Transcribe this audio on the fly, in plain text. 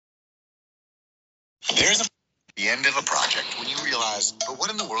There's the end of a project when you realize, but what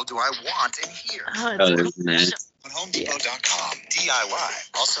in the world do I want in here? Oh, On HomeDepot.com, DIY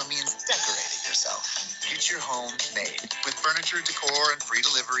also means decorating yourself. Get your home made with furniture, decor, and free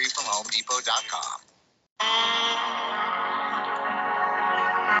delivery from HomeDepot.com. I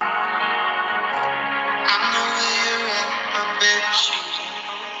know you're on my bed sheet.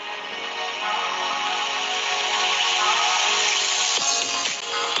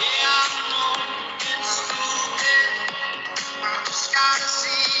 Yeah, I know it's stupid. I just gotta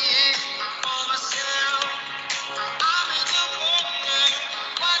see it for myself. I'm in the corner,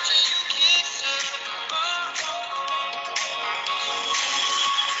 watching you kiss it.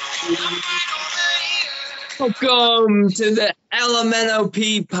 I'm right over here. welcome to the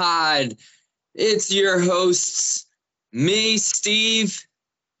LMNOP pod. It's your hosts, me, Steve.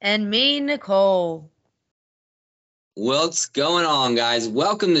 And me, Nicole. What's going on, guys?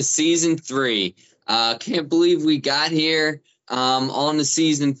 Welcome to season 3. Can't believe we got here on the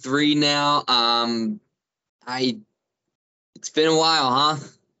season 3 now. It's been a while, huh?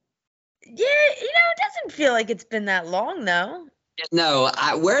 Yeah, it doesn't feel like it's been that long, though. No,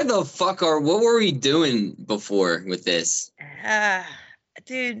 where the fuck what were we doing before with this?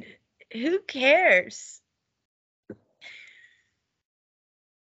 Dude, who cares?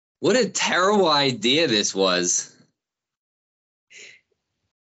 What a terrible idea this was.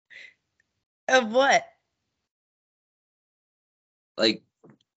 Of what? Like,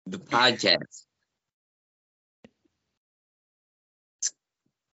 the podcast. It's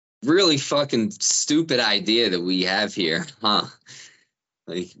really fucking stupid idea that we have here, huh?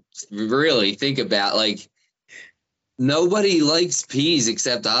 Like, really think about, like, nobody likes peas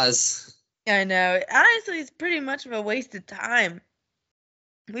except us. I know. Honestly, it's pretty much of a waste of time.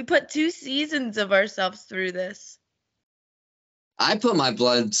 We put 2 seasons of ourselves through this. I put my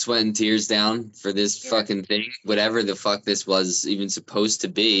blood, sweat, and tears down for this fucking thing, whatever the fuck this was even supposed to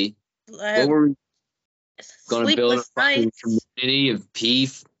be. What were we going to build? A fucking community of pea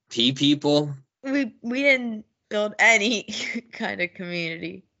people? We didn't build any kind of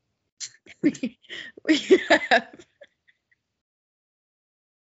community. we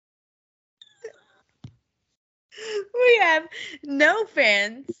have no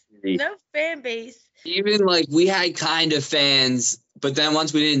fans, no fan base. Even like we had kind of fans, but then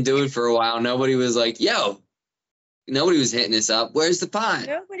once we didn't do it for a while, nobody was like, yo, nobody was hitting us up. Where's the pod?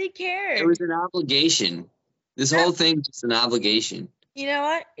 Nobody cared. It was an obligation. This whole thing was just an obligation. You know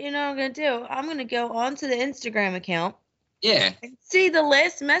what? You know what I'm going to do? I'm going to go onto the Instagram account. Yeah. And see the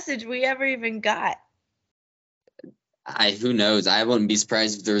last message we ever even got. Who knows? I wouldn't be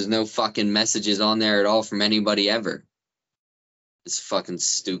surprised if there was no fucking messages on there at all from anybody ever. This fucking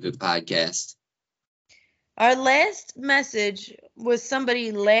stupid podcast. Our last message was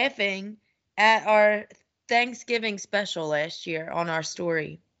somebody laughing at our Thanksgiving special last year on our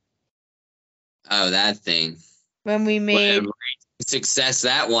story. Oh, that thing. When we made... What a great success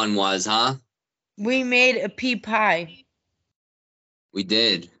that one was, huh? We made a pea pie. We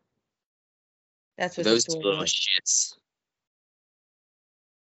did. That's what those the story little was. shits.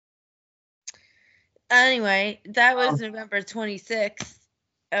 Anyway, that was November 26th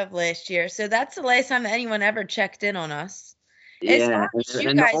of last year. So that's the last time that anyone ever checked in on us. Yeah,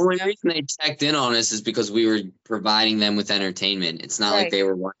 and the only reason they checked in on us is because we were providing them with entertainment. It's not like they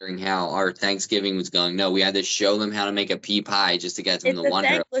were wondering how our Thanksgiving was going. No, we had to show them how to make a pea pie just to get them to wonder.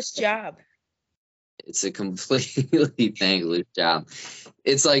 It's a thankless job. It's a completely thankless job.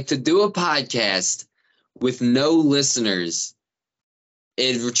 It's like to do a podcast with no listeners.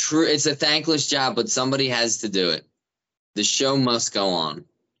 It's a thankless job, but somebody has to do it. The show must go on.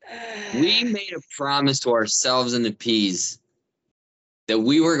 We made a promise to ourselves and the peas that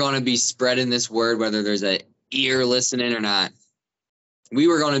we were going to be spreading this word, whether there's an ear listening or not. We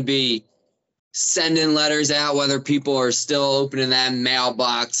were going to be sending letters out, whether people are still opening that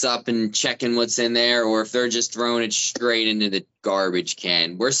mailbox up and checking what's in there, or if they're just throwing it straight into the garbage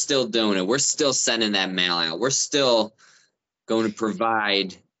can. We're still doing it. We're still sending that mail out. We're still going to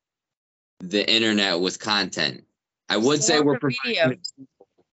provide the internet with content. I would say we're providing it,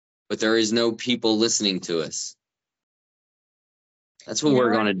 but there is no people listening to us. That's what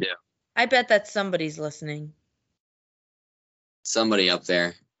we're going to do. I bet that somebody's listening. Somebody up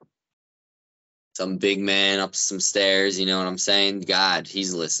there. Some big man up some stairs, you know what I'm saying? God,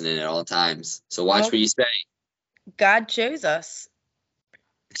 he's listening at all times. So watch what you say. God chose us.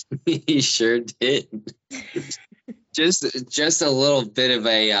 He sure did. just a little bit of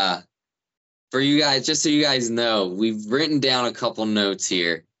a for you guys, just so you guys know, we've written down a couple notes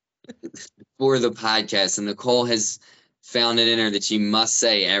here for the podcast, and Nicole has found it in her that she must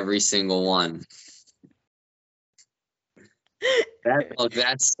say every single one.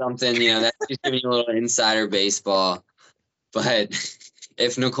 That's something, that's just giving you a little insider baseball. But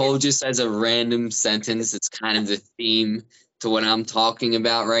if Nicole just says a random sentence, it's kind of the theme to what I'm talking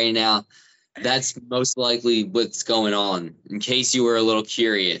about right now. That's most likely what's going on, in case you were a little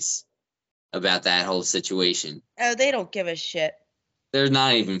curious about that whole situation. Oh, they don't give a shit. They're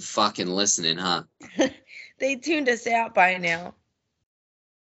not even fucking listening, huh? They tuned us out by now.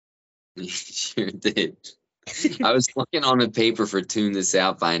 You sure did. I was looking on the paper for tune this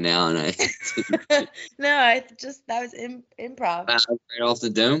out by now, and No, that was improv. right off the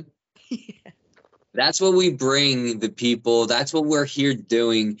dome. That's what we bring the people. That's what we're here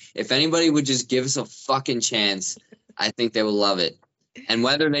doing. If anybody would just give us a fucking chance, I think they would love it. And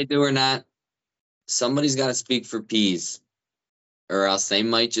whether they do or not, somebody's got to speak for peas, or else they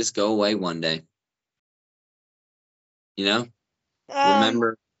might just go away one day.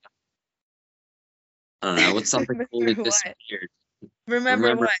 Remember, I don't know, what's something cool that disappeared?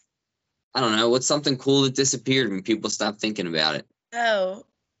 Remember what? I don't know, what's something cool that disappeared when people stopped thinking about it? Oh.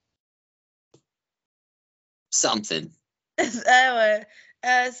 Something. Oh,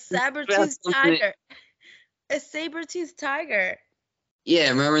 a saber-toothed tiger. A saber-toothed tiger. Yeah,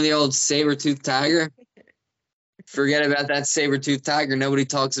 remember the old saber-toothed tiger? Forget about that saber-toothed tiger. Nobody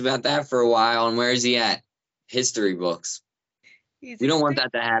talks about that for a while. And where is he at? History books. We don't want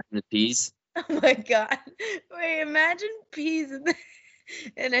that to happen to peas. Oh my God. Wait, imagine peas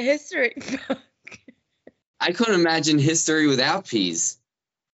in a history book. I couldn't imagine history without peas.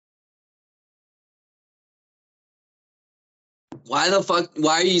 Why the fuck?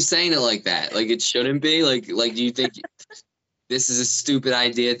 Why are you saying it like that? Like it shouldn't be? Like do you think this is a stupid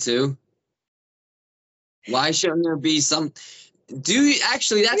idea too? Why shouldn't there be some?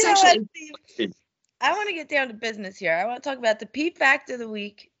 Actually, that's actually. I want to get down to business here. I want to talk about the pea fact of the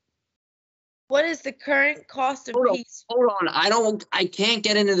week. What is the current cost of peas? Hold on. I can't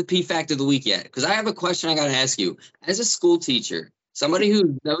get into the pea fact of the week yet because I have a question I got to ask you. As a school teacher, somebody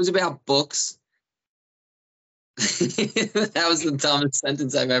who knows about books. That was the dumbest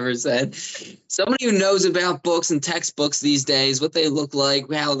sentence I've ever said. Somebody who knows about books and textbooks these days, what they look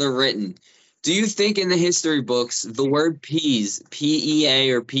like, how they're written. Do you think in the history books the word peas, P-E-A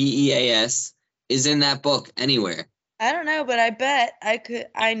or P-E-A-S, is in that book anywhere? I don't know, but I bet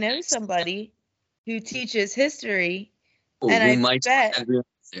I know somebody who teaches history, and I bet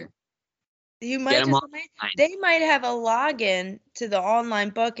you might they might have a login to the online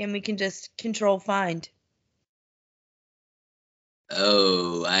book, and we can just control find.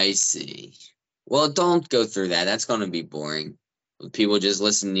 Oh, I see. Well, don't go through that. That's going to be boring. People just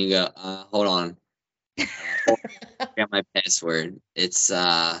listen and you go, hold on. I got my password. It's,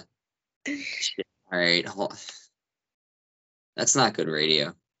 shit. All right. That's not good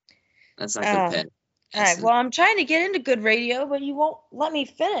radio. That's not good. All right. Well, I'm trying to get into good radio, but you won't let me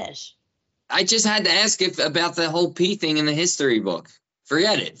finish. I just had to ask about the whole P thing in the history book.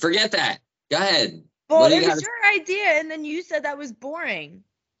 Forget it. Forget that. Go ahead. Well, it was your idea, and then you said that was boring.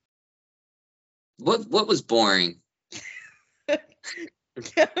 What was boring? Going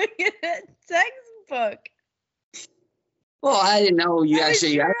in a textbook. Well, I didn't know you that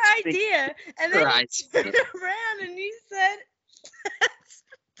actually. Was your idea, and then you turned around and you said, "That's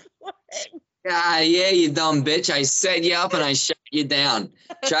boring." Yeah, you dumb bitch! I set you up and I shut you down.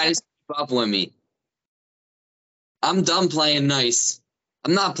 Try to keep up with me. I'm done playing nice.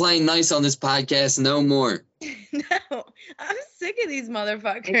 I'm not playing nice on this podcast no more. No, I'm sick of these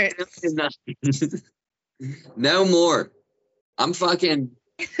motherfuckers. No more. I'm fucking.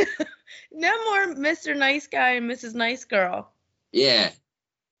 No more Mr. Nice Guy and Mrs. Nice Girl. Yeah,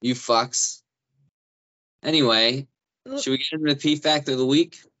 you fucks. Anyway, should we get into the P fact of the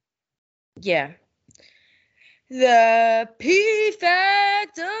week? Yeah. The P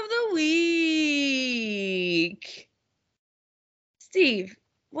fact of the week. Steve,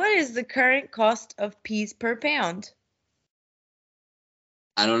 what is the current cost of peas per pound?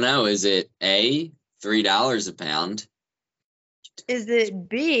 I don't know. Is it A, $3 a pound? Is it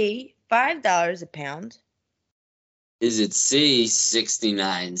B, $5 a pound? Is it C,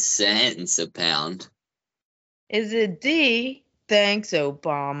 69 cents a pound? Is it D, thanks,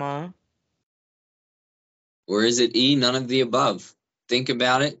 Obama? Or is it E, none of the above? Think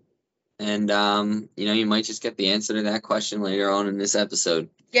about it. And, you might just get the answer to that question later on in this episode.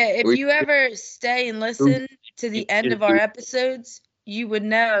 Yeah, if you ever stay and listen to the end of our episodes, you would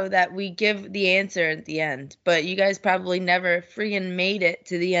know that we give the answer at the end. But you guys probably never freaking made it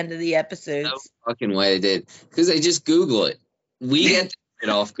to the end of the episodes. No fucking way they did. Because they just Google it. We get it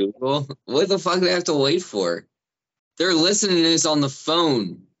off Google. What the fuck do they have to wait for? They're listening to this on the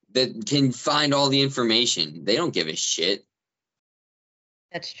phone that can find all the information. They don't give a shit.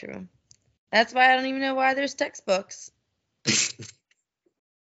 That's true. That's why I don't even know why there's textbooks.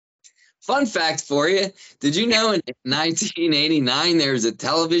 Fun fact for you. Did you know in 1989 there was a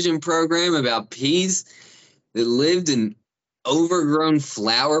television program about peas that lived in overgrown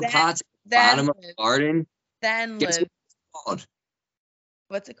flower pots at the bottom of the garden? Guess what it's called?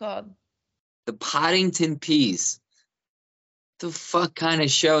 What's it called? The Poddington Peas. The fuck kind of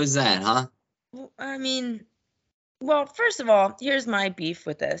show is that, huh? Well, I mean, first of all, here's my beef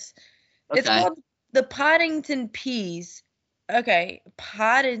with this. Okay. It's called the Poddington Peas. Okay,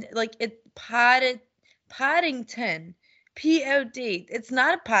 Poddington. P-O-D. It's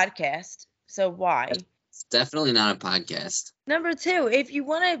not a podcast, so why? It's definitely not a podcast. Number 2, if you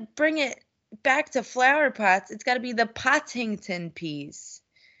want to bring it back to flower pots, it's got to be the Pottington Peas.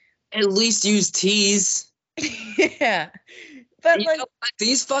 At least use T's. Yeah. But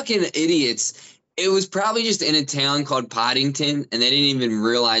these fucking idiots, it was probably just in a town called Poddington, and they didn't even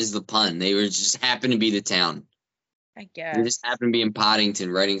realize the pun. They were just happened to be the town. I guess. They just happened to be in Poddington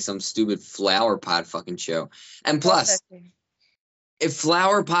writing some stupid flower pot fucking show. And plus, if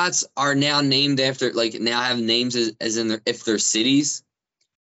flower pots are now named after, now have names as in if they're cities,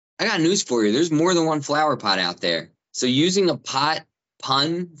 I got news for you. There's more than one flower pot out there. So using a pot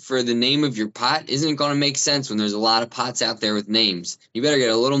pun for the name of your pot isn't going to make sense when there's a lot of pots out there with names. You better get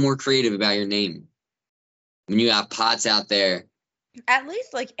a little more creative about your name when you got pots out there. At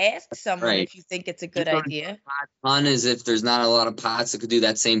least ask someone if you think it's a good idea. Pun is if there's not a lot of pots that could do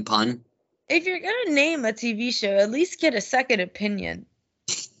that same pun. If you're going to name a TV show, at least get a second opinion.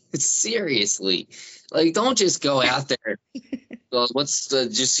 Seriously. Don't just go out there. Well, let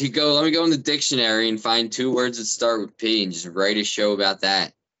me go in the dictionary and find 2 words that start with P and just write a show about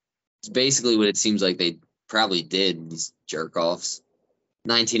that. It's basically what it seems like they probably did, these jerk-offs.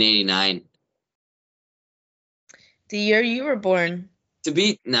 1989. The year you were born.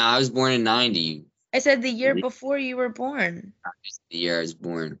 I was born in 90. I said the year before you were born. The year I was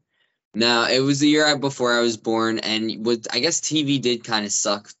born. No, it was the year before I was born, and I guess TV did kind of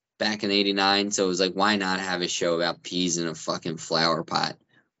suck back in 89, so it was why not have a show about peas in a fucking flower pot?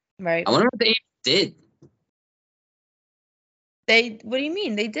 Right. I wonder what they did. What do you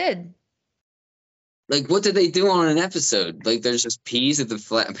mean? They did. What did they do on an episode? There's just peas at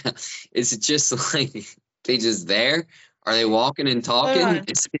the is it just they just there? Are they walking and talking?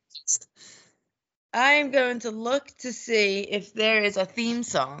 I am going to look to see if there is a theme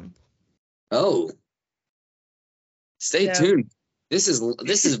song. Oh. Stay tuned. This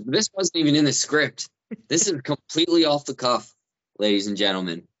wasn't even in the script. This is completely off the cuff, ladies and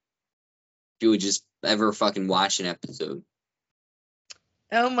gentlemen. If you would just ever fucking watch an episode.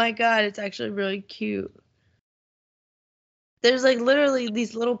 Oh my god, it's actually really cute. There's literally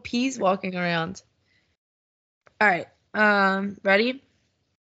these little peas walking around. All right. Ready?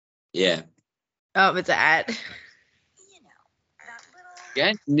 Yeah. Oh, it's an ad.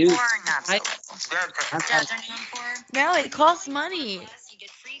 Get new. No, it costs money.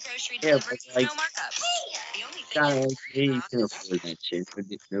 Yeah, but you can afford that shit.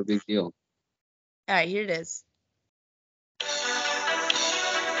 It's no big deal. All right, here it is.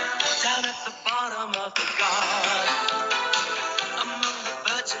 Down at the bottom of the garden, among the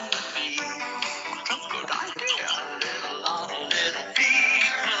birds and the bees, just a good idea. Little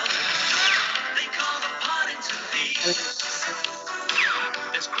people, they call the Poddington Peas.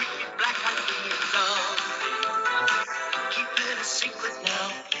 There's creepy black eyed bees on. Keep it a secret now,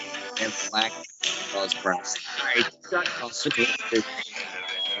 please. And black cause price.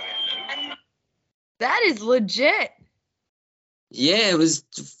 That is legit. Yeah, it was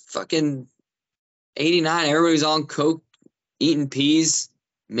fucking 89. Everybody was on coke, eating peas,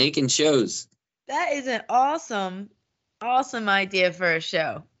 making shows. That is an awesome idea for a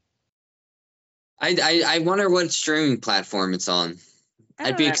show. I wonder what streaming platform it's on.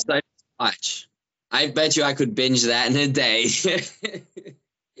 I'd be excited to watch. I bet you I could binge that in a day.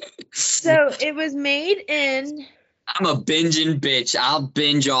 So it was made in... I'm a binging bitch. I'll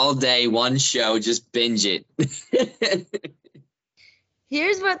binge all day, one show, just binge it.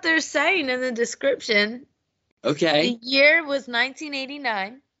 Here's what they're saying in the description. Okay. The year was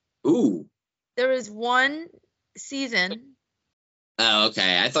 1989. Ooh. There was one season. Oh,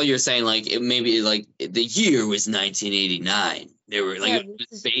 okay. I thought you were saying the year was 1989. They were it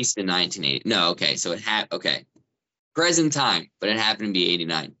was based in 1980. No, okay. So it okay. Present time, but it happened to be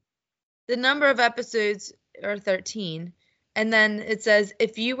 89. The number of episodes are 13. And then it says,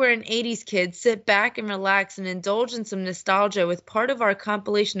 if you were an 80s kid, sit back and relax and indulge in some nostalgia with part of our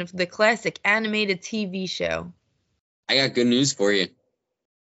compilation of the classic animated TV show. I got good news for you.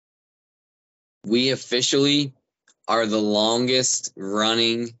 We officially are the longest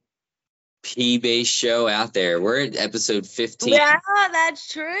running pea-based show out there. We're at episode 15. Yeah,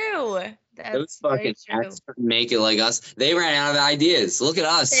 that's true. That's Those fucking cats couldn't make it like us. They ran out of ideas. Look at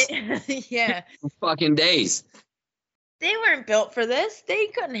us. Yeah. Fucking days. They weren't built for this. They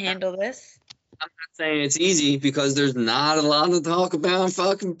couldn't handle this. I'm not saying it's easy because there's not a lot to talk about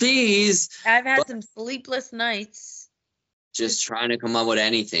fucking peas. I've had some sleepless nights. Just trying to come up with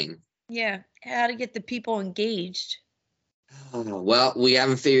anything. Yeah. How to get the people engaged. Oh, well, we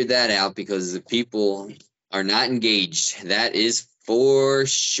haven't figured that out because the people are not engaged. That is for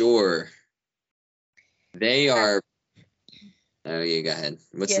sure. They are. Oh, yeah, go ahead.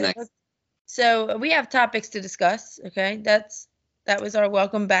 What's next? So we have topics to discuss. Okay, that was our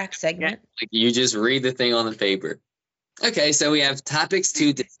welcome back segment. Yeah, like you just read the thing on the paper. Okay, so we have topics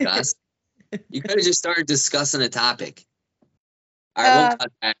to discuss. You could have just started discussing a topic. All right, we'll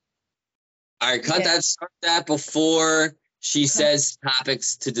cut that. All right, cut that. Start that before she says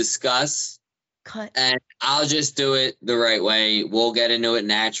topics to discuss. Cut. And I'll just do it the right way. We'll get into it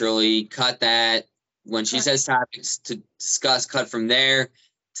naturally. Cut that. When she says topics to discuss, cut from there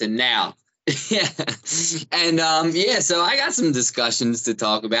to now. Yeah. And so I got some discussions to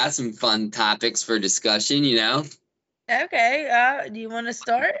talk about, some fun topics for discussion, you know. Okay. Do you want to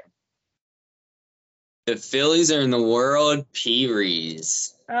start? The Phillies are in the World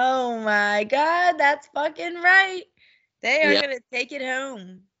Series. Oh my God, that's fucking right. They are gonna take it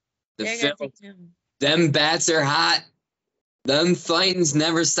home. They're gonna take it home. Them bats are hot. Them fightings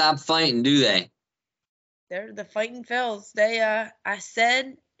never stop fighting, do they? They're the fighting Phils. They I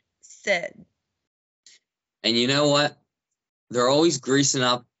said. And you know what? They're always greasing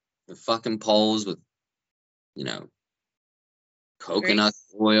up the fucking poles with, you know, coconut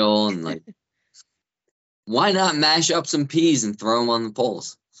oil and like. Why not mash up some peas and throw them on the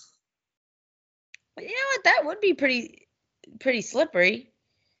poles? You know what? That would be pretty slippery.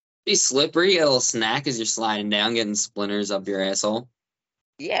 Be slippery, a little snack as you're sliding down, getting splinters up your asshole.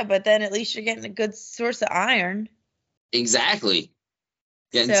 Yeah, but then at least you're getting a good source of iron. Exactly.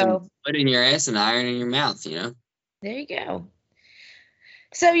 Getting some blood in your ass and iron in your mouth, you know? There you go.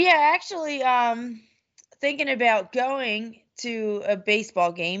 So, yeah, actually, thinking about going to a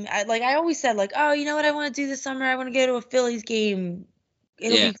baseball game. I always said, like, oh, you know what I want to do this summer? I want to go to a Phillies game.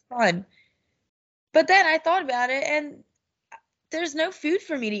 It'll be fun. But then I thought about it, and there's no food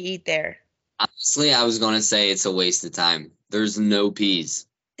for me to eat there. Honestly, I was going to say it's a waste of time. There's no peas.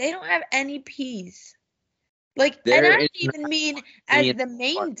 They don't have any peas. And I don't even mean as the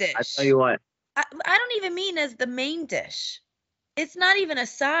main dish. I tell you what. I don't even mean as the main dish. It's not even a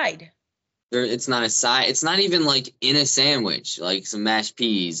side. It's not a side. It's not even like in a sandwich, like some mashed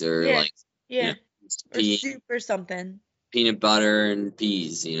peas or or soup or something. Peanut butter and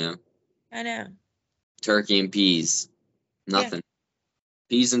peas, you know. I know. Turkey and peas. Nothing.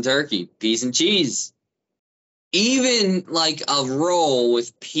 Yeah. Peas and turkey. Peas and cheese. Even like a roll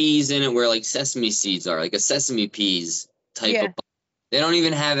with peas in it where like sesame seeds are, like a sesame peas type of. They don't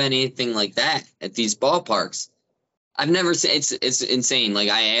even have anything like that at these ballparks. I've never seen it's insane. Like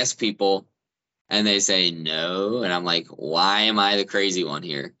I ask people and they say no. And I'm like, why am I the crazy one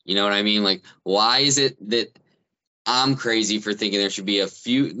here? You know what I mean? Like, why is it that I'm crazy for thinking there should be a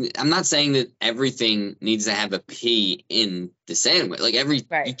few? I'm not saying that everything needs to have a pea in the sandwich. Like you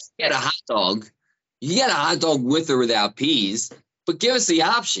get a hot dog. You get a hot dog with or without peas, but give us the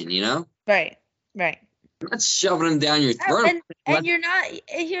option, you know? Right. I'm not shoving them down your throat. And you're not.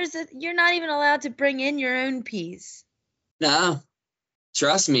 You're not even allowed to bring in your own peas. No,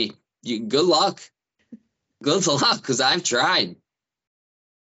 trust me. Good luck. Good luck, because I've tried.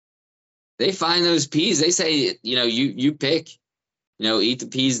 They find those peas. They say, you know, you pick. You know, eat the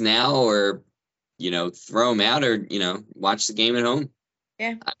peas now, or you know, throw them out, or you know, watch the game at home.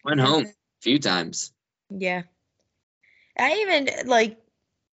 Yeah, I went home a few times. Yeah, I even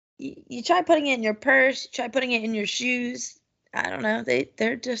you try putting it in your purse, try putting it in your shoes. I don't know. They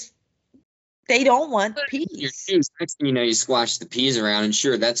don't want peas. Your shoes. Next thing you know, you squash the peas around, and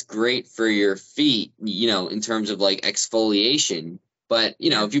sure, that's great for your feet, you know, in terms of like exfoliation. But you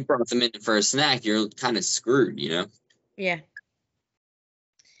know, if you brought them in for a snack, you're kind of screwed, you know. Yeah.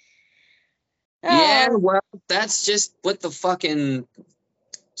 Yeah, well, that's just what the fucking.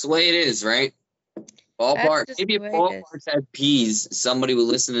 It's the way it is, right? Ballpark. Maybe if ballparks had peas, somebody would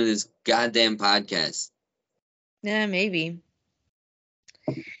listen to this goddamn podcast. Yeah, maybe.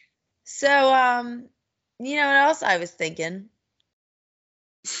 So, you know what else I was thinking?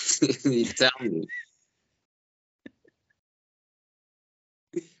 You tell me.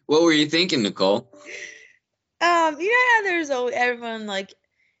 What were you thinking, Nicole? You know how there's everyone like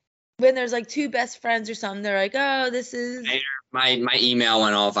when there's like two best friends or something, they're like, oh, this is my email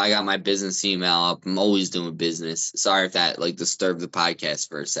went off. I got my business email up. I'm always doing business. Sorry if that like disturbed the podcast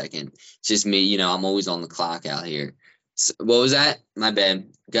for a second. It's just me, you know, I'm always on the clock out here. So, what was that? My bad.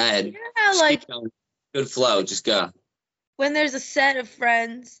 Go ahead. Yeah, just like good flow. Just go. When there's a set of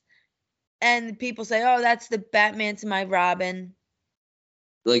friends and people say, oh, that's the Batman to my Robin.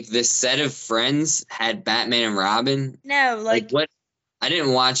 Like this set of friends had Batman and Robin? No, like what? I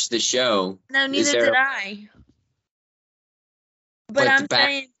didn't watch the show. No, neither did I. But I'm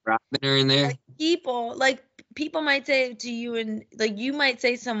saying Robin are in there. People might say to you, and like you might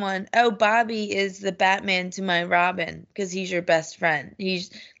say someone, "Oh, Bobby is the Batman to my Robin because he's your best friend. He's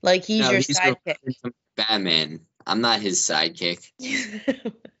your sidekick." Batman. I'm not his sidekick.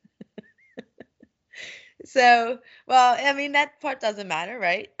 So, well, I mean that part doesn't matter,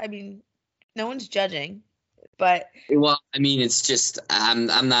 right? I mean, no one's judging. But I mean, it's just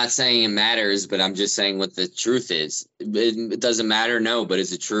I'm not saying it matters, but I'm just saying what the truth is. It doesn't matter, no, but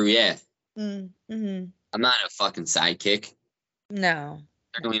is it true? Yeah. Mm-hmm. I'm not a fucking sidekick. No.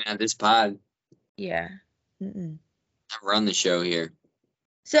 Certainly not this pod. Yeah. I run the show here.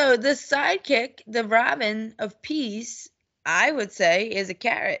 So the sidekick, the Robin of Peace, I would say, is a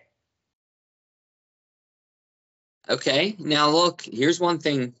carrot. Okay. Now look, here's one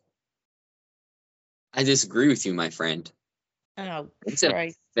thing. I disagree with you, my friend. Oh, it's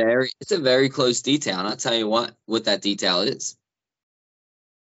a very close detail, and I'll tell you what that detail is.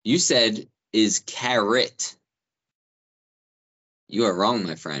 You said is carrot. You are wrong,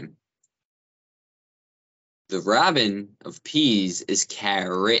 my friend. The Robin of Peas is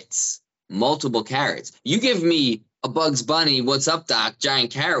carrots. Multiple carrots. You give me a Bugs Bunny, what's up, Doc,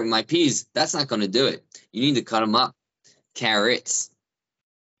 giant carrot with my peas, that's not going to do it. You need to cut them up. Carrots.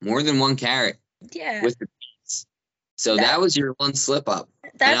 More than one carrot. Yeah. With the peas. So that was your one slip up.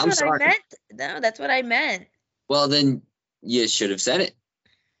 That's what I meant. No, that's what I meant. Well, then you should have said it.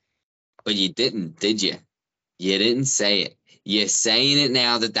 But you didn't, did you? You didn't say it. You're saying it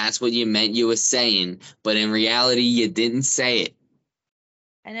now that's what you meant you were saying, but in reality, you didn't say it.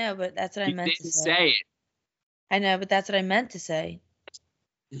 I know, but that's what I meant to say. You didn't say it. I know, but that's what I meant to say.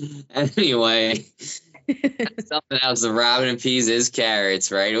 Anyway, something else. The Robin and Peas is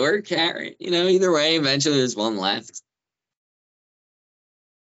carrots, right? Or carrot. You know, either way, eventually there's one left.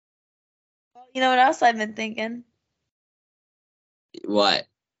 Well, you know what else I've been thinking? What?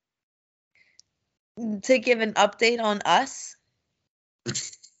 To give an update on us.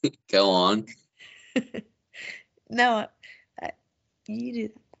 Go on. No, you do.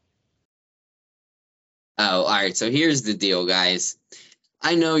 Oh, all right. So here's the deal, guys.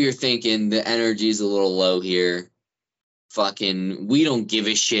 I know you're thinking the energy's a little low here. Fucking, we don't give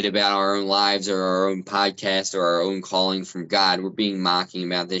a shit about our own lives or our own podcast or our own calling from God. We're being mocking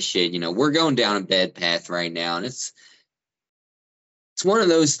about this shit. You know, we're going down a bad path right now, and it's one of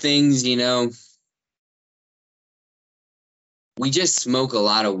those things, you know. We just smoke a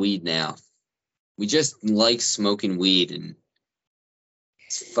lot of weed now. We just like smoking weed, and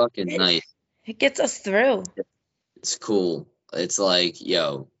it's fucking nice. It gets us through. It's cool. It's like,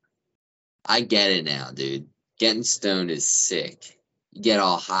 yo, I get it now, dude. Getting stoned is sick. You get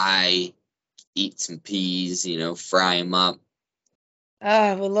all high, eat some peas, you know, fry them up. With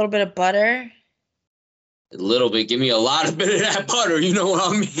a little bit of butter. A little bit. Give me a lot of bit of that butter. You know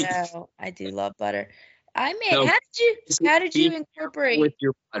what I mean? No, I do love butter. How did you incorporate with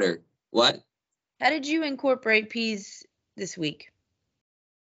your butter? What? How did you incorporate peas this week?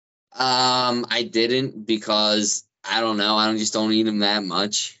 I didn't because I don't know. I just don't eat them that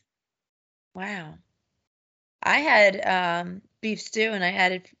much. Wow. I had beef stew and I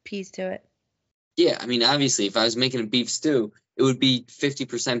added peas to it. Yeah, I mean, obviously, if I was making a beef stew, it would be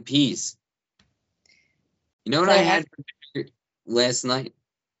 50% peas. You know what I had for dinner last night?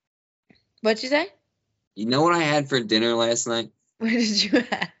 What'd you say? You know what I had for dinner last night? What did you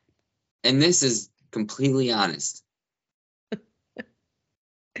have? And this is completely honest.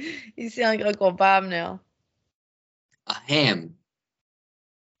 You sound like Uncle Bob now. A ham.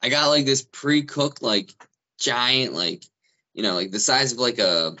 I got like this pre-cooked, like giant, like, you know, like the size of like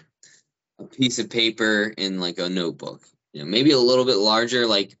a piece of paper in like a notebook. You know, maybe a little bit larger,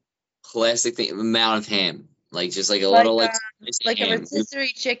 like plastic amount of ham. Like just like a little like a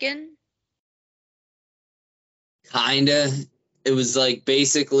rotisserie chicken. Kinda. It was like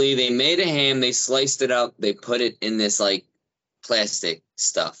basically they made a ham, they sliced it up, they put it in this like plastic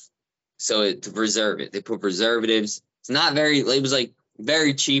stuff. So to preserve it, they put preservatives. It's not very, it was like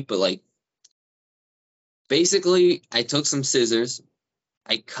very cheap, but like basically I took some scissors,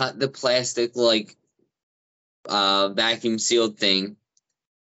 I cut the plastic like vacuum sealed thing,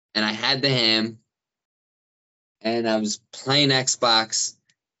 and I had the ham, and I was playing Xbox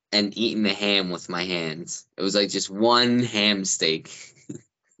and eating the ham with my hands. It was like just one ham steak.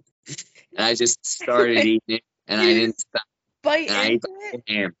 And I just started eating it, and I didn't stop. Bite into it?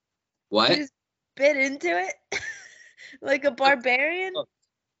 Ham. What? You just bit into it? Like a barbarian?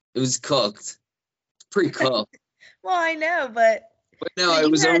 It was cooked. Pre-cooked. Well, I know, but no,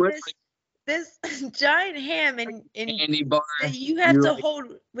 it was almost this giant ham in candy bar that you have to hold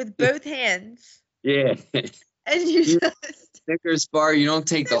with both hands. Yeah. And you just Snickers bar, you don't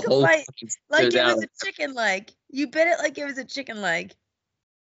take the whole bite, like it was a chicken leg. You bit it like it was a chicken leg.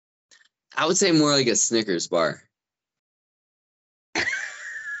 I would say more like a Snickers bar.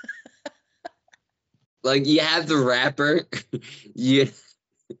 Like you have the wrapper, you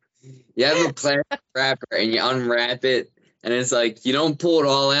have a plastic wrapper, and you unwrap it, and it's like you don't pull it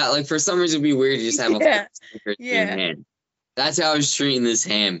all out. Like for some reason, it'd be weird to just have a Snickers in your hand. That's how I was treating this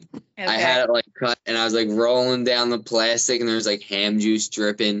ham. Okay. I had it like cut, and I was like rolling down the plastic, and there was like ham juice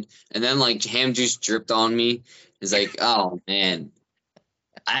dripping, and then like ham juice dripped on me. It's like, oh man,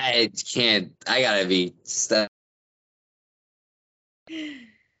 I can't. I gotta be stuck.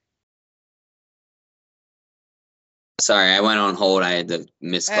 Sorry, I went on hold. I had to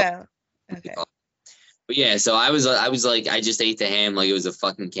miss call. Oh, okay. But yeah, so I was like, I just ate the ham like it was a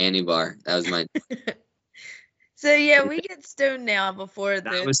fucking candy bar. That was my. So yeah, we get stoned now before the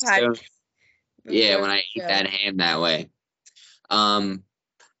podcast. Yeah, when I eat that ham that way.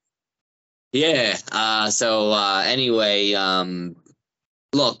 Yeah. So anyway,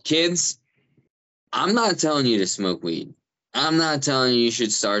 look, kids, I'm not telling you to smoke weed. I'm not telling you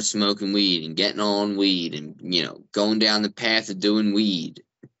should start smoking weed and getting on weed and, going down the path of doing weed.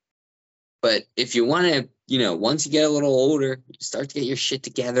 But if you want to, once you get a little older, you start to get your shit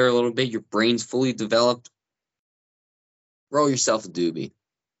together a little bit, your brain's fully developed, roll yourself a doobie.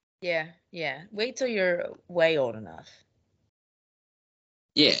 Yeah. Wait till you're way old enough.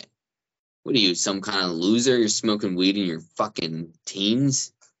 Yeah. What are you, some kind of loser? You're smoking weed in your fucking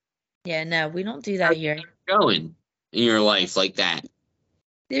teens? Yeah, no, we don't do that here. Going in your life like that.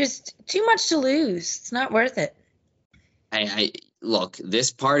 There's too much to lose. It's not worth it. I look,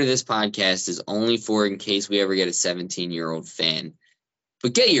 this part of this podcast is only for in case we ever get a 17-year-old fan.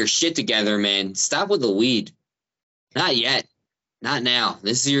 But get your shit together, man. Stop with the weed. Not yet. Not now.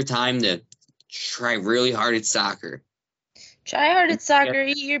 This is your time to try really hard at soccer. Try hard at soccer.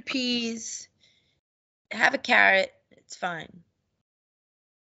 Eat your peas. Have a carrot. It's fine.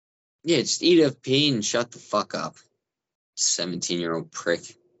 Yeah, just eat a pea and shut the fuck up. 17-year-old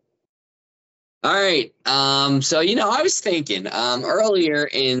prick. All right. So, I was thinking earlier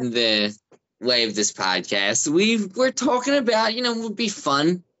in the way of this podcast, we're talking about, it would be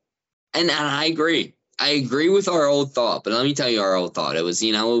fun. And I agree. I agree with our old thought. But let me tell you our old thought. It was,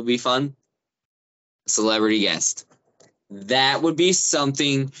 it would be fun. Celebrity guest. That would be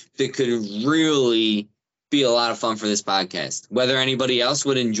something that could really be a lot of fun for this podcast. Whether anybody else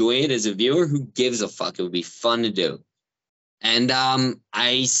would enjoy it as a viewer, who gives a fuck? It would be fun to do. And I'm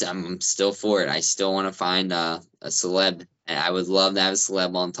still for it. I still want to find a celeb. And I would love to have a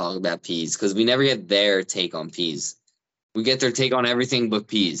celeb on talk about peas because we never get their take on peas. We get their take on everything but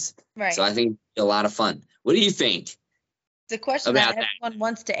peas. Right. So I think it'd be a lot of fun. What do you think? It's a question that everyone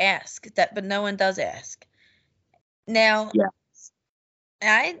wants to ask, but no one does ask. Now, yeah.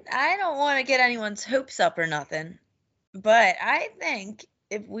 I don't want to get anyone's hopes up or nothing, but I think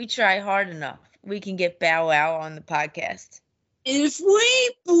if we try hard enough, we can get Bow Wow on the podcast. If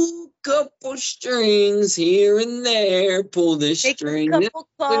we pull a couple strings here and there, pull the string a couple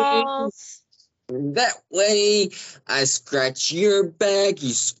calls. That way, I scratch your back, you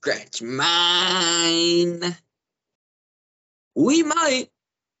scratch mine. We might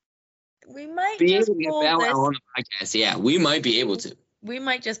be able to get Bow Wow on the podcast. Yeah, we might be able to. We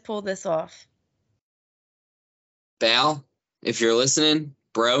might just pull this off. Bow, if you're listening,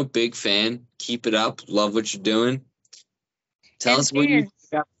 bro, big fan. Keep it up. Love what you're doing. Tell us what you think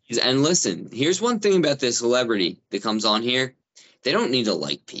about peas. And listen, here's one thing about this celebrity that comes on here. They don't need to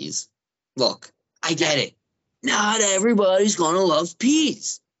like peas. Look, I get it. Not everybody's going to love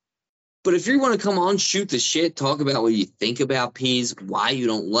peas. But if you want to come on, shoot the shit, talk about what you think about peas, why you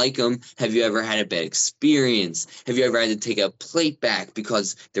don't like them, have you ever had a bad experience? Have you ever had to take a plate back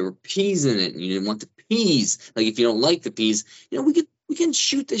because there were peas in it and you didn't want the peas? Like if you don't like the peas, we can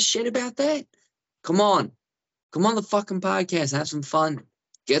shoot the shit about that. Come on the fucking podcast, have some fun.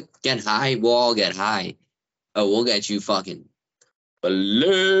 Get high, we'll all get high. Oh, we'll get you fucking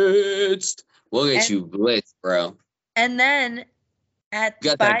blitzed. We'll get you blitzed, bro. And then by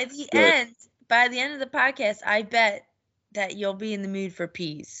the end of the podcast, I bet that you'll be in the mood for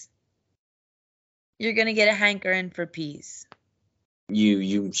peas. You're going to get a hankering for peas.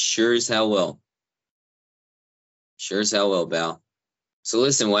 You sure as hell will. Sure as hell will, Val. So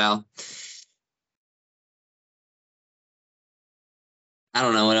listen, Val. I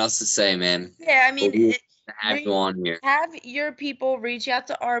don't know what else to say, man. Yeah, I mean, have you on here. Have your people reach out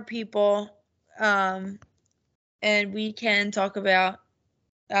to our people, and we can talk about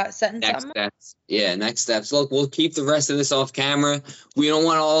setting next something. Steps. Yeah, next steps. Look, we'll keep the rest of this off camera. We don't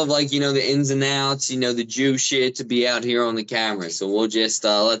want all of the ins and outs, the Jew shit to be out here on the camera. So we'll just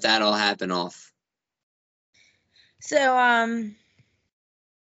let that all happen off. So,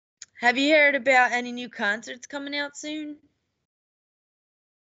 have you heard about any new concerts coming out soon?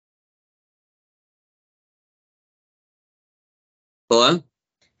 Hello?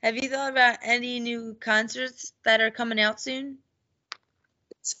 Have you thought about any new concerts that are coming out soon?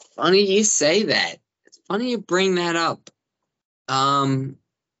 It's funny you say that. It's funny you bring that up.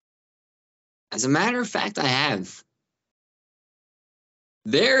 As a matter of fact, I have.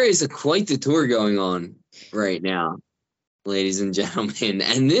 There is quite the tour going on right now, ladies and gentlemen.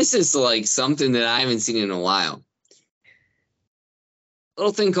 And this is like something that I haven't seen in a while. A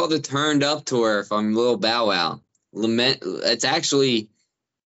little thing called the Turned Up Tour from Lil Bow Wow. That's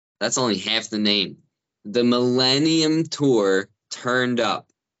only half the name. The Millennium Tour Turned Up.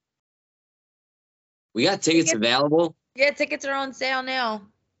 We got tickets available. Yeah, tickets are on sale now.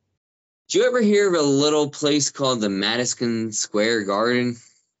 Did you ever hear of a little place called the Madison Square Garden?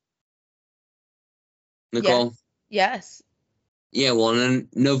 Nicole? Yes. Yeah, well, on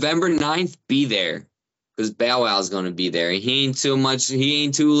November 9th, be there. Because Bow Wow's going to be there. He ain't too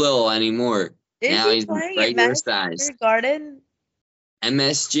little anymore. Now he's regular size. Garden?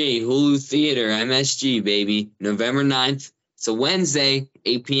 MSG, Hulu Theater, MSG, baby. November 9th. It's a Wednesday,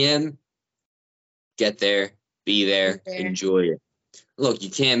 8 p.m. Get there, be there, enjoy it. Look,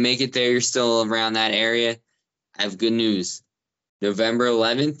 you can't make it there. You're still around that area. I have good news. November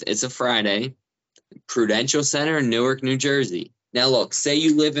 11th, it's a Friday. Prudential Center in Newark, New Jersey. Now, look, say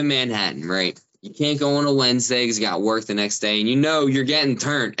you live in Manhattan, right? You can't go on a Wednesday because you got work the next day, and you're getting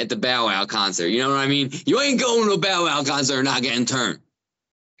turned at the Bow Wow concert. You know what I mean? You ain't going to a Bow Wow concert and not getting turned.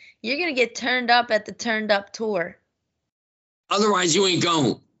 You're going to get turned up at the Turned Up Tour. Otherwise, you ain't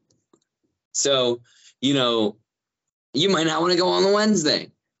going. So, you might not want to go on the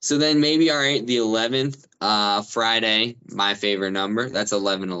Wednesday. So then maybe, all right, the 11th, Friday, my favorite number. That's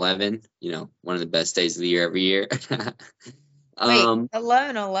 11/11. One of the best days of the year every year. Wait,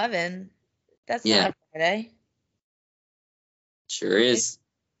 11/11? That's not a Friday. Sure is.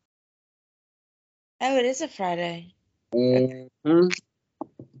 Oh, it is a Friday. Mm-hmm.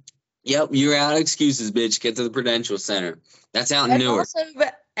 Yep, you're out of excuses, bitch. Get to the Prudential Center. That's out in Newark.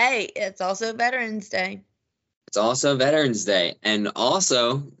 It's also Veterans Day. It's also Veterans Day. And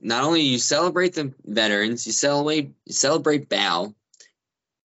also, not only you celebrate the veterans, you celebrate Bow.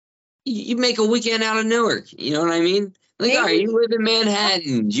 You make a weekend out of Newark. You know what I mean? Like, all right, you live in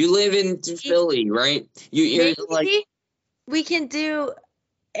Manhattan. You live in Philly, right? You're like, we can do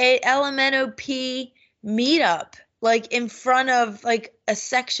a LMNOP meetup, like in front of like a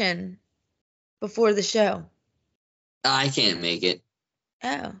section before the show. I can't make it.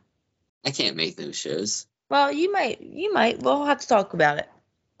 Oh. I can't make those shows. Well, you might. We'll have to talk about it.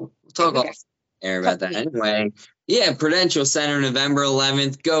 We'll talk off air about that. Anyway, yeah, Prudential Center, November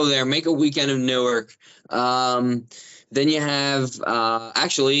 11th. Go there. Make a weekend of Newark. Then you have,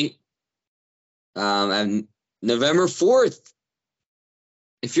 November 4th.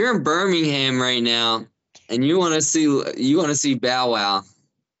 If you're in Birmingham right now and you want to see Bow Wow,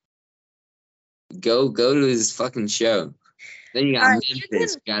 go to his fucking show. Then you got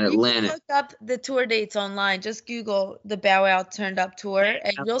Memphis, you got Atlanta. You can look up the tour dates online. Just Google the Bow Wow Turned Up Tour,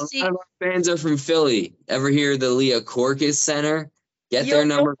 and you'll see. A lot of our fans are from Philly. Ever hear of the Leah Corcus Center? Get their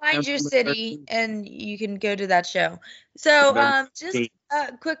number. You'll find your city, and you can go to that show. So, just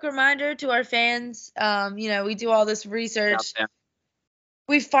a quick reminder to our fans. We do all this research. Yeah.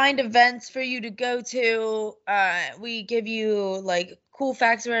 We find events for you to go to. We give you like cool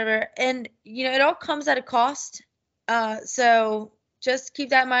facts or whatever, and it all comes at a cost. So just keep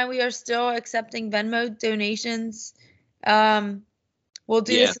that in mind. We are still accepting Venmo donations. We'll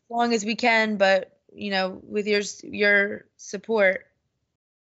do this as long as we can, but with your support.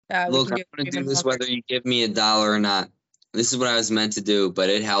 Look, I'm going to do this whether you give me $1 or not. This is what I was meant to do, but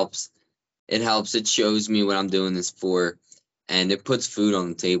it helps. It helps. It shows me what I'm doing this for, and it puts food on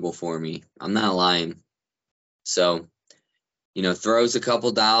the table for me. I'm not lying. So, throw us a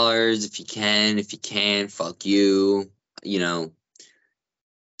couple dollars if you can. If you can, fuck you. It's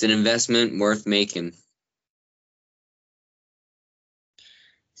an investment worth making.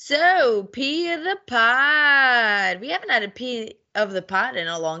 So, P of the pod. We haven't had a P of the pod in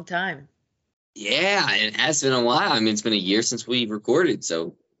a long time. Yeah, it has been a while. I mean, it's been a year since we recorded,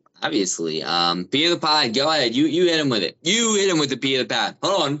 so obviously. P of the pod, go ahead. You hit him with it. You hit him with the P of the pod.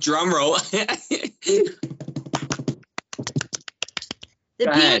 Hold on, drum roll. The P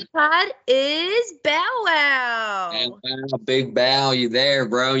of the pod is Bow Wow. Big Bow, you there,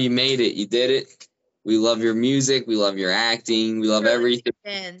 bro. You made it. You did it. We love your music. We love your acting. We love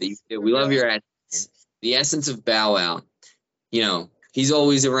everything. We love your essence. The essence of Bow Wow. You know, he's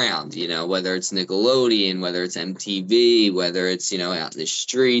always around, you know, whether it's Nickelodeon, whether it's MTV, whether it's, you know, out in the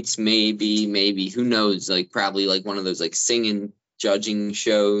streets, maybe, who knows, like probably like one of those like singing, judging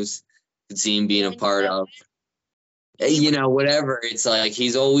shows. Could see him being a part of. You know, whatever. It's like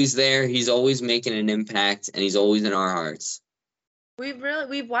he's always there. He's always making an impact, and he's always in our hearts.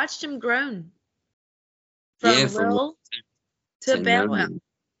 We've watched him grown. From Lil to Bow Wow.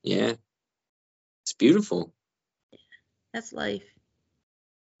 Yeah. It's beautiful. That's life.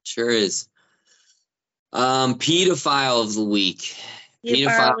 Sure is. Pedophile of the week.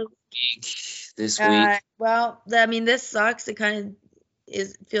 Pedophile of the week this week. Well, I mean, this sucks. It kind of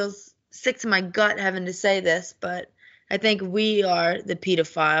feels sick to my gut having to say this, but I think we are the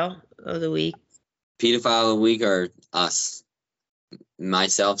pedophile of the week. Pedophile of the week are us.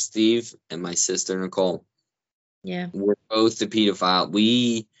 Myself, Steve, and my sister, Nicole. Yeah. We're both the pedophile.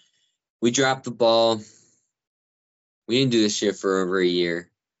 We dropped the ball. We didn't do this shit for over a year.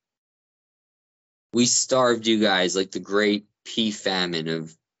 We starved you guys like the great pea famine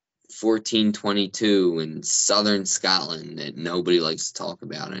of 1422 in southern Scotland that nobody likes to talk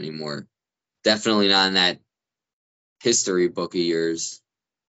about anymore. Definitely not in that history book of yours.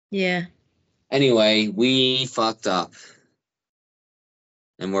 Yeah. Anyway, we fucked up.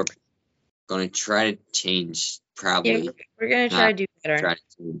 And we're going to try to change, probably. Yeah, we're going to try to do better. Try to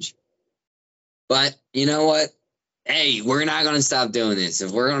change. But you know what? Hey, we're not going to stop doing this.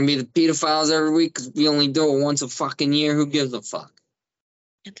 If we're going to be the pedophiles every week because we only do it once a fucking year, who gives a fuck?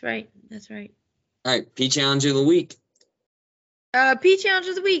 That's right. That's right. All right, P Challenge of the week. P Challenge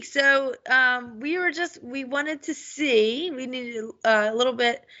of the week. So we wanted to see, we needed a little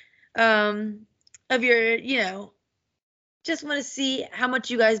bit of your, you know, just want to see how much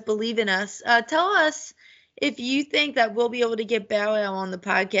you guys believe in us. Tell us if you think that we'll be able to get Bow Wow on the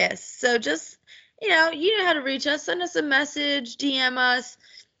podcast. So just, you know how to reach us. Send us a message, DM us,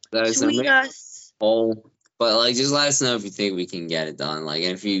 tweet us. But like, just let us know if you think we can get it done. Like,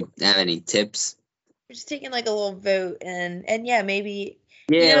 and if you have any tips. We're just taking like a little vote, and yeah, maybe.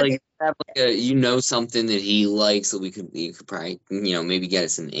 Yeah, like have like something that he likes, so you could probably maybe get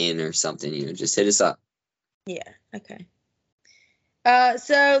us an in or something. Just hit us up. Yeah. Okay.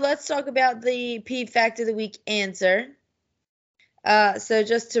 So let's talk about the P Fact of the Week answer. So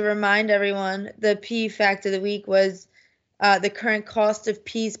just to remind everyone, the P Fact of the Week was the current cost of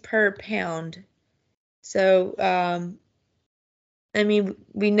peas per pound. So, I mean,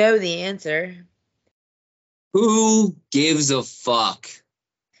 we know the answer. Who gives a fuck?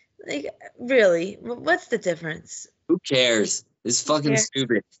 Like, really? What's the difference? Who cares? It's fucking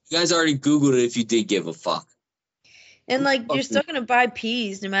stupid. You guys already Googled it if you did give a fuck. And, like, you're still going to buy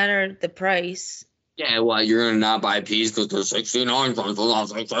peas no matter the price. Yeah, well, you're going to not buy peas because they're 69 cents and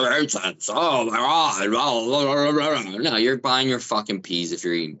 68 cents. Oh, my God. No, you're buying your fucking peas if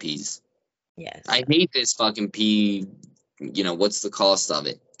you're eating peas. Yes. I hate this fucking pea. What's the cost of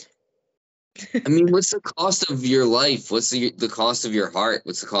it? I mean, what's the cost of your life? What's the cost of your heart?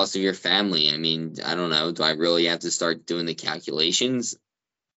 What's the cost of your family? I mean, I don't know. Do I really have to start doing the calculations?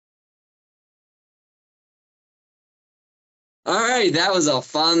 All right, that was a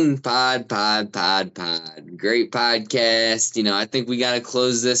fun pod. Great podcast. I think we got to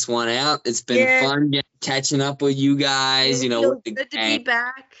close this one out. It's been fun catching up with you guys. Good to be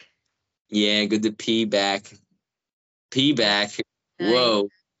back. Yeah, good to pee back. Pee back. Nice. Whoa.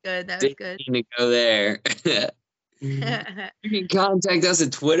 Good, that was good. Didn't go there. You can contact us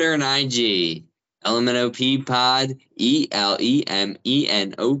at Twitter and IG. LMNOP Pod,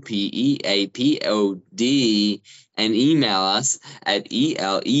 ELEMENOPEAPOD, and email us at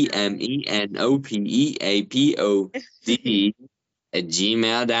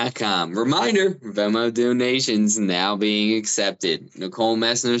ELEMENOPEAPOD@gmail.com. Reminder, Venmo donations now being accepted. Nicole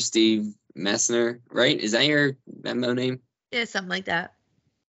Messner, Steve Messner, right? Is that your Venmo name? Yeah, something like that.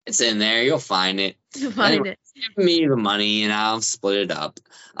 It's in there. You'll find it. You'll find it. Give me the money and I'll split it up.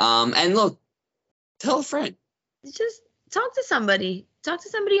 And look, tell a friend. Just talk to somebody. Talk to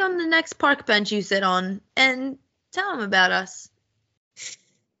somebody on the next park bench you sit on and tell them about us.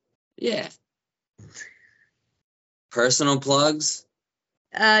 Yeah. Personal plugs.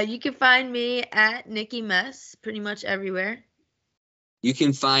 You can find me at Nikki Mess pretty much everywhere. You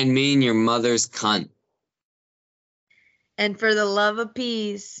can find me in your mother's cunt. And for the love of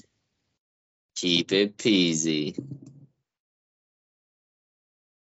peas, keep it peasy.